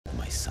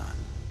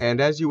And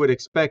as you would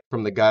expect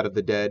from the god of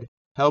the dead,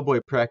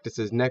 Hellboy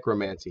practices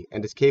necromancy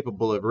and is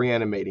capable of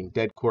reanimating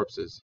dead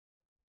corpses.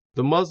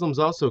 The Muslims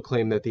also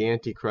claim that the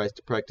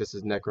Antichrist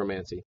practices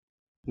necromancy.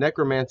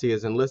 Necromancy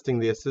is enlisting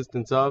the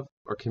assistance of,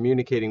 or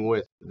communicating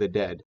with, the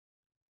dead.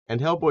 And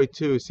Hellboy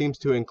 2 seems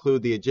to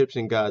include the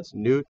Egyptian gods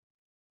Nut,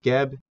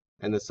 Geb,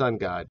 and the sun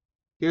god.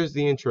 Here's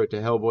the intro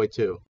to Hellboy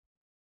 2.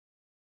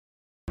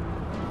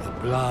 The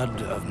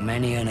blood of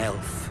many an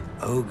elf,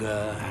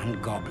 ogre,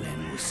 and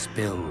goblin was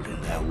spilled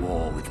in their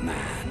war with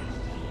man.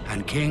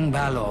 And King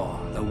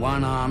Balor, the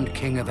one-armed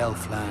king of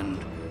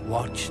Elfland,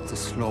 watched the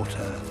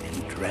slaughter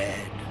in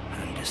dread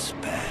and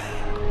despair.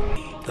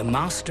 The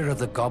master of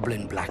the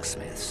goblin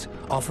blacksmiths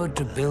offered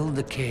to build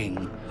the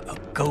king a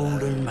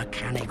golden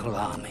mechanical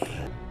army.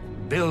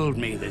 "Build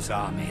me this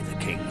army," the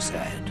king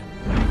said.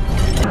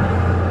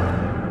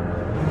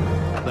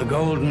 The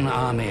golden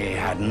army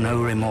had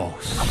no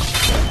remorse,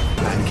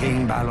 and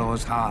King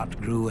Balor's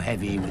heart grew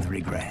heavy with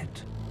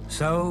regret.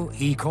 So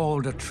he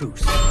called a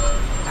truce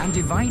and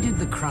divided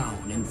the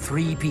crown in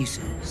 3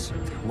 pieces,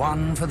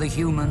 1 for the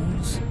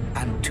humans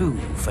and 2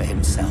 for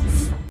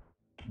himself.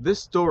 This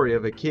story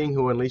of a king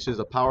who unleashes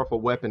a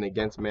powerful weapon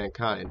against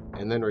mankind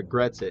and then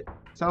regrets it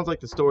sounds like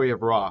the story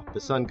of Ra, the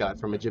sun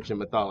god from Egyptian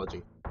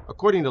mythology.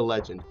 According to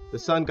legend, the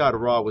sun god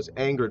Ra was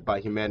angered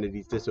by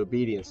humanity's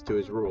disobedience to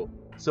his rule,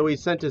 so he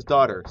sent his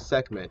daughter,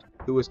 Sekhmet,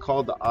 who was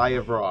called the Eye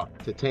of Ra,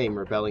 to tame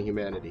rebelling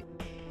humanity.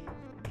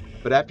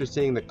 But after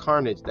seeing the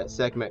carnage that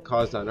Sekhmet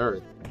caused on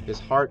Earth, his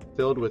heart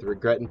filled with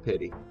regret and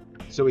pity.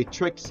 So he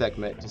tricked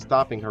Sekhmet to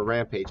stopping her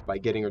rampage by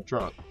getting her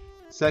drunk.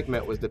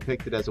 Sekhmet was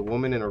depicted as a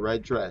woman in a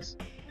red dress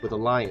with a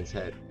lion's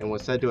head and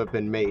was said to have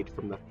been made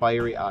from the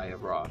fiery eye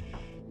of Ra.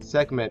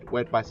 Sekhmet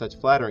went by such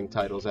flattering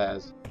titles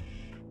as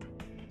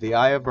the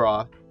Eye of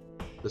Ra,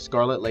 the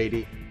Scarlet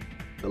Lady,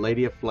 the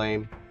Lady of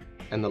Flame,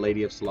 and the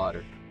Lady of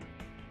Slaughter.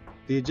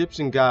 The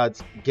Egyptian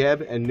gods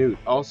Geb and Nut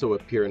also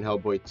appear in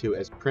Hellboy 2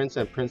 as Prince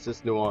and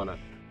Princess Nuana.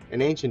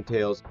 In ancient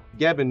tales,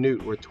 Geb and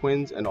Nut were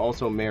twins and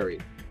also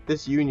married.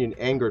 This union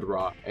angered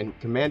Ra and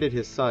commanded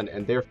his son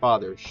and their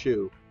father,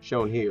 Shu,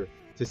 shown here,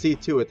 to see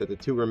to it that the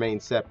two remain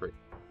separate.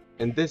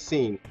 In this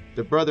scene,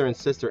 the brother and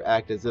sister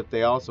act as if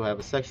they also have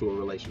a sexual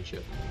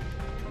relationship.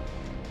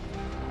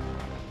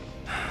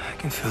 I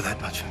can feel that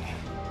much on you.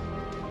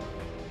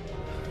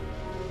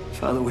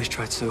 Father Wish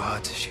tried so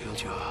hard to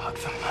shield your heart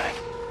from mine.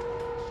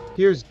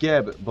 Here's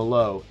Geb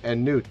below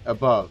and Nut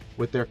above,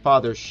 with their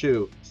father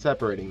Shu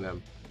separating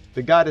them.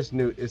 The goddess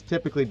Nut is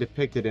typically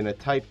depicted in a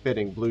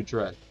tight-fitting blue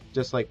dress,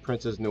 just like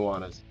Princess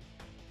Nuana's.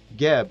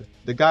 Geb,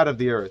 the god of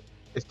the earth,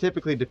 is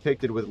typically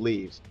depicted with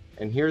leaves,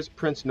 and here's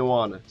Prince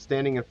Nuana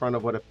standing in front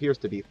of what appears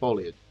to be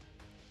foliage.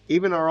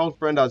 Even our old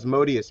friend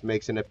Asmodeus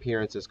makes an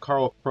appearance as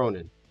Karl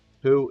Cronin,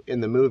 who, in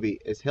the movie,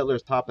 is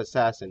Hitler's top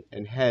assassin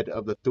and head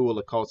of the Thule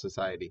Occult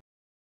Society.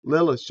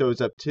 Lilith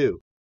shows up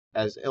too,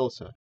 as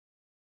Ilsa.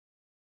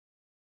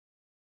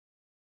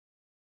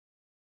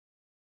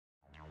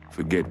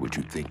 Forget what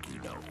you think you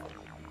know.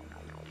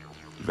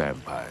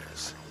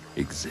 Vampires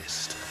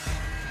exist.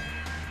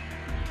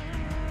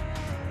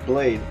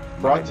 Blade,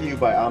 brought to you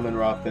by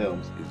Amun-Ra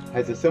Films,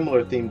 has a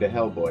similar theme to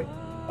Hellboy.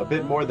 A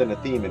bit more than a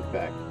theme, in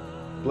fact.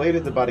 Blade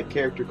is about a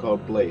character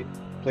called Blade,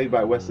 played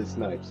by Wesley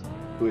Snipes,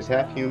 who is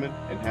half human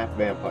and half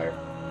vampire.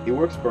 He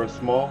works for a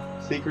small,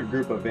 secret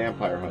group of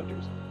vampire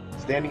hunters.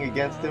 Standing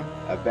against him,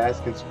 a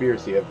vast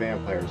conspiracy of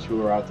vampires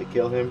who are out to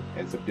kill him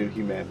and subdue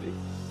humanity.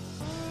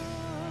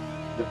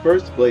 The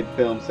first Blade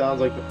film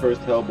sounds like the first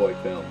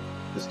Hellboy film,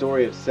 the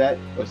story of Set,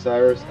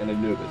 Osiris, and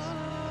Anubis.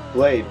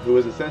 Blade, who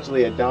was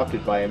essentially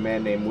adopted by a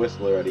man named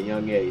Whistler at a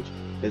young age,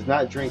 does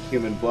not drink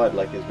human blood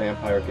like his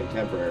vampire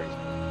contemporaries,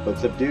 but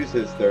subdues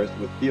his thirst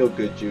with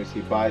feel-good juice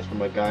he buys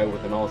from a guy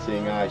with an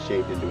all-seeing eye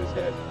shaved into his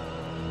head.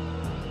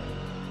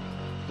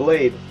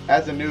 Blade,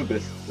 as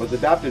Anubis, was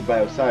adopted by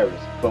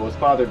Osiris, but was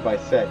fathered by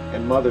Set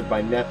and mothered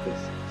by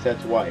Nephthys,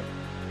 Set's wife.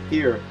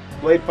 Here,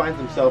 Blade finds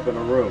himself in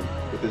a room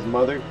with his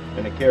mother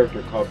and a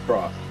character called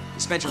Frost. You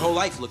spent your whole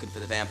life looking for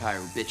the vampire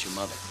who bit your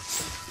mother.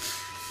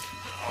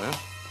 Well,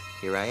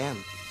 here I am.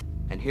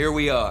 And here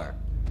we are.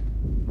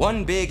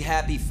 One big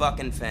happy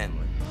fucking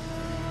family.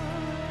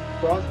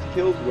 Frost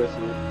kills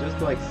Whistler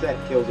just like Set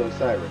kills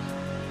Osiris.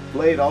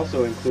 Blade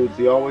also includes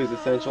the always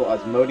essential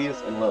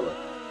Asmodeus and Lilith.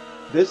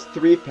 This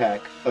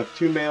 3-pack of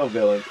 2 male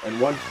villains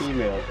and 1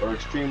 female or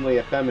extremely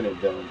effeminate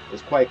villain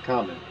is quite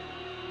common.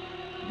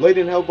 Blade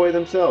and Hellboy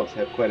themselves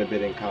have quite a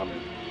bit in common.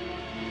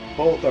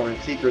 Both are in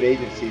secret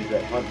agencies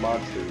that hunt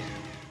monsters.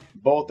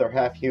 Both are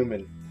half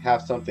human,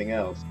 half something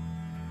else.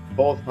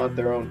 Both hunt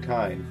their own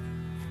kind.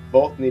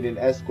 Both need an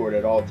escort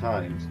at all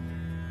times.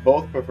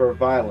 Both prefer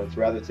violence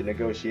rather to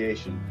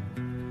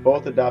negotiation.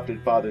 Both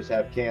adopted fathers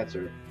have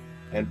cancer,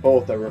 and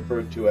both are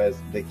referred to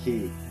as the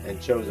Key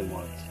and Chosen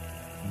Ones.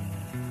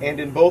 And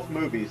in both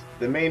movies,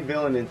 the main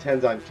villain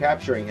intends on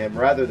capturing him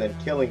rather than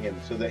killing him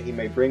so that he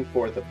may bring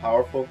forth a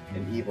powerful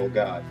and evil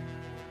god.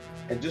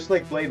 And just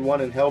like Blade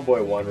 1 and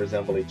Hellboy 1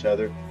 resemble each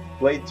other,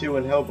 Blade 2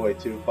 and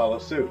Hellboy 2 follow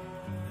suit.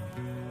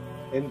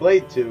 In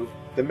Blade 2,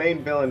 the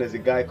main villain is a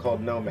guy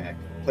called Nomak,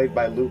 played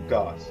by Luke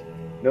Goss.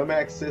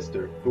 Nomac's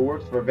sister, who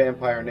works for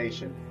Vampire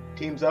Nation,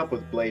 teams up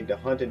with Blade to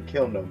hunt and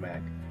kill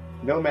Nomac.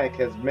 Nomac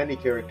has many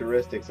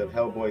characteristics of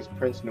Hellboy's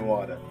Prince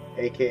Nuada,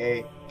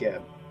 aka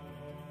Geb.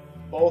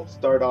 Both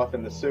start off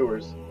in the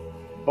sewers.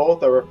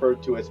 Both are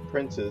referred to as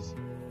princes.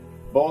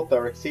 Both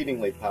are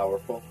exceedingly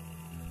powerful.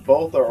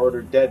 Both are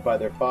ordered dead by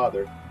their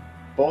father.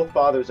 Both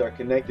fathers are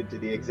connected to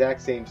the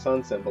exact same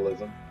sun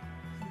symbolism.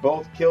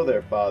 Both kill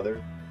their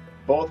father.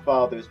 Both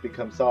fathers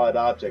become solid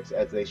objects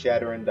as they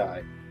shatter and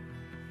die.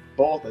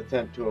 Both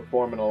attempt to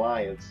form an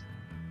alliance.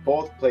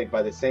 Both played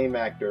by the same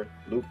actor,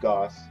 Luke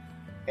Goss.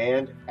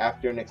 And,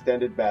 after an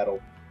extended battle,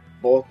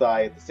 both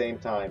die at the same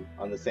time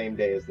on the same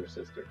day as their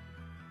sister.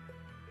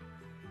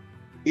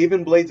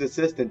 Even Blade's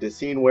assistant is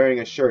seen wearing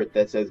a shirt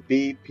that says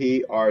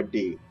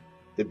BPRD,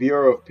 the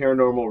Bureau of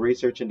Paranormal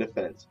Research and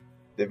Defense,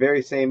 the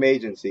very same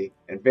agency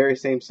and very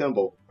same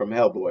symbol from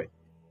Hellboy.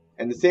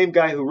 And the same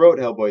guy who wrote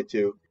Hellboy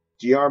 2,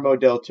 Guillermo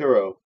del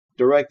Toro,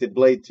 directed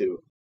Blade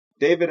 2.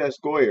 David S.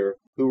 Goyer,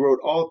 who wrote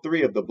all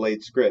three of the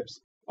Blade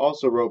scripts,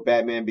 also wrote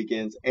Batman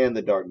Begins and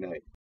The Dark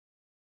Knight.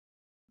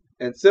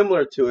 And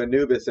similar to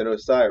Anubis and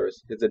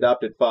Osiris, his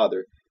adopted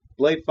father,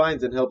 Blade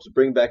finds and helps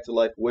bring back to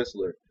life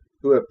Whistler,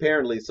 who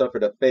apparently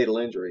suffered a fatal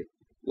injury.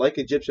 Like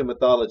Egyptian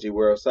mythology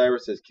where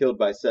Osiris is killed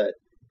by Set,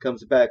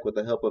 comes back with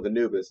the help of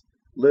Anubis,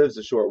 lives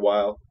a short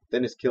while,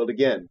 then is killed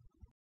again.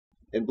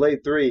 In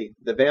Blade 3,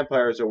 the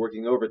vampires are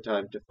working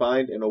overtime to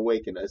find and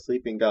awaken a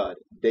sleeping god,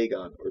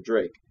 Dagon or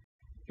Drake.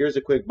 Here's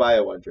a quick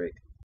bio on Drake.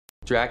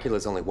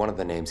 Dracula's only one of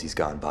the names he's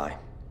gone by.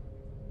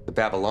 The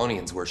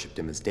Babylonians worshipped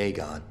him as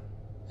Dagon,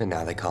 and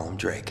now they call him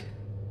Drake.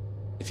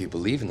 If you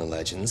believe in the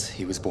legends,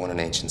 he was born in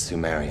ancient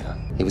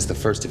Sumeria. He was the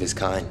first of his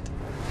kind.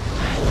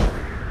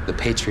 The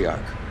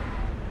patriarch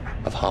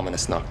of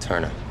Hominis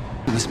Nocturna.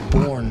 He was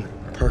born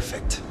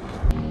perfect.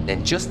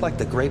 And just like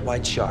the great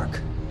white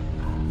shark,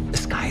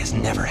 this guy has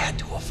never had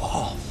to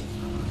evolve.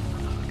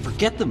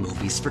 Forget the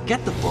movies,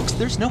 forget the books.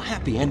 There's no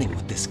happy ending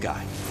with this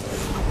guy.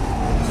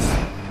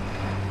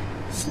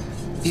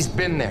 He's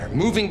been there,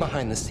 moving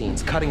behind the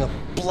scenes, cutting a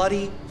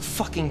bloody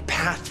fucking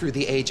path through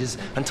the ages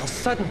until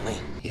suddenly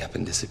he up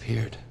and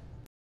disappeared.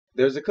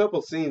 There's a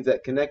couple scenes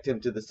that connect him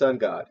to the sun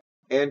god,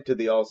 and to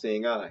the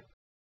all-seeing eye.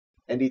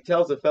 And he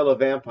tells a fellow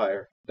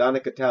vampire,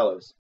 Donna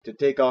Katalos, to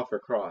take off her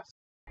cross.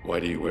 Why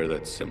do you wear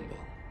that symbol?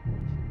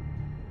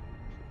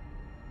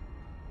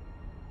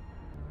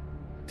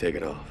 Take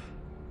it off.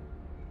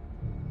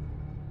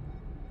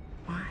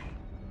 Why?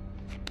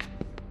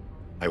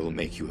 I will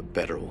make you a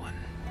better one.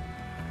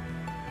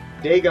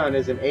 Dagon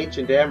is an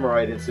ancient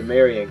Amorite and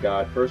Sumerian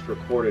god first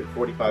recorded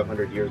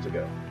 4,500 years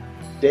ago.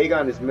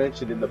 Dagon is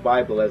mentioned in the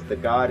Bible as the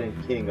god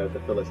and king of the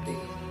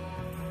Philistines.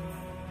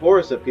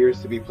 Horus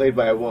appears to be played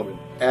by a woman,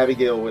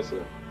 Abigail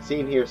Whistler,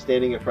 seen here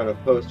standing in front of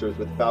posters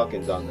with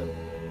falcons on them,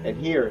 and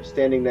here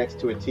standing next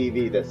to a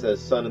TV that says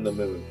Sun and the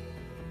Moon.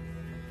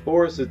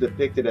 Horus is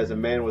depicted as a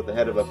man with the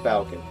head of a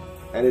falcon,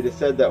 and it is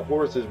said that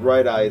Horus's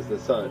right eye is the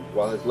sun,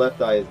 while his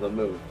left eye is the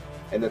moon,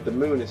 and that the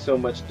moon is so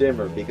much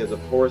dimmer because of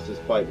Horus's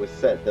fight with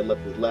Set that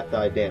left his left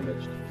eye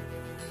damaged.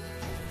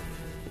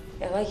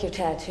 I like your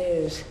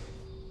tattoos.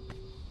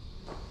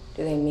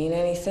 Do they mean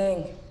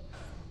anything?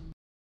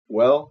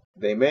 Well,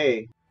 they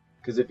may,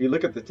 because if you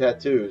look at the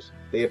tattoos,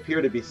 they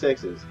appear to be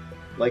sixes,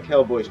 like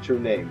Hellboy's true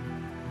name.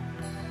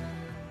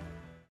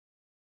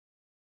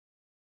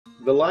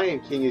 The Lion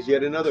King is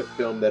yet another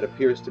film that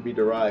appears to be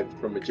derived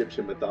from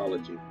Egyptian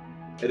mythology.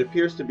 It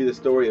appears to be the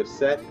story of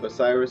Set,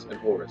 Osiris, and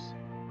Horus.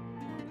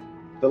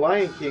 The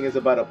Lion King is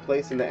about a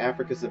place in the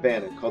Africa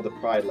savannah called the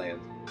Pride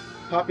Lands.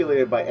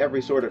 Populated by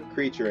every sort of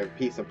creature in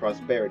peace and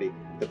prosperity,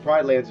 the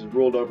Pride Lands is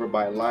ruled over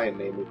by a lion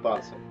named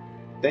Mufasa.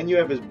 Then you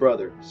have his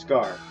brother,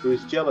 Scar, who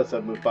is jealous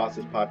of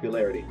Mufasa's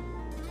popularity.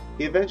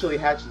 He eventually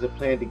hatches a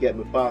plan to get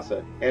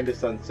Mufasa and his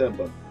son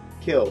Simba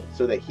killed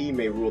so that he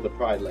may rule the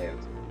Pride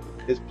Lands.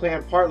 His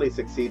plan partly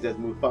succeeds as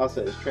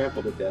Mufasa is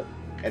trampled to death,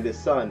 and his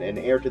son and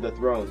heir to the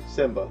throne,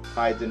 Simba,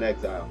 hides in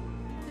exile.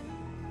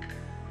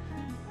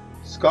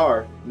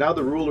 Scar, now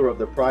the ruler of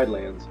the Pride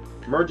Lands,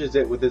 merges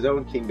it with his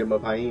own kingdom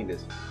of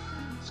hyenas.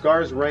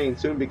 Scar's reign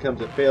soon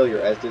becomes a failure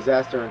as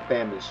disaster and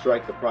famine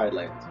strike the Pride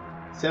Lands.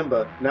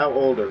 Simba, now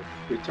older,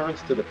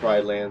 returns to the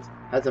Pride Lands,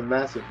 has a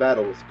massive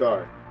battle with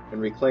Scar,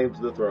 and reclaims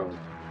the throne.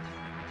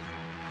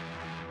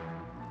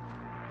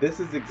 This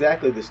is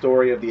exactly the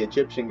story of the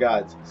Egyptian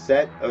gods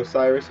Set,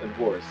 Osiris, and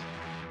Horus.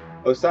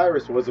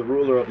 Osiris was a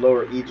ruler of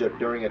Lower Egypt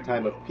during a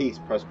time of peace,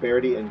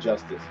 prosperity, and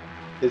justice.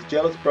 His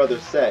jealous brother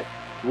Set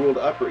ruled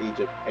Upper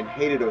Egypt and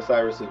hated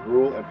Osiris's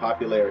rule and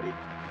popularity.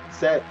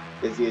 Set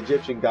is the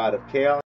Egyptian god of chaos,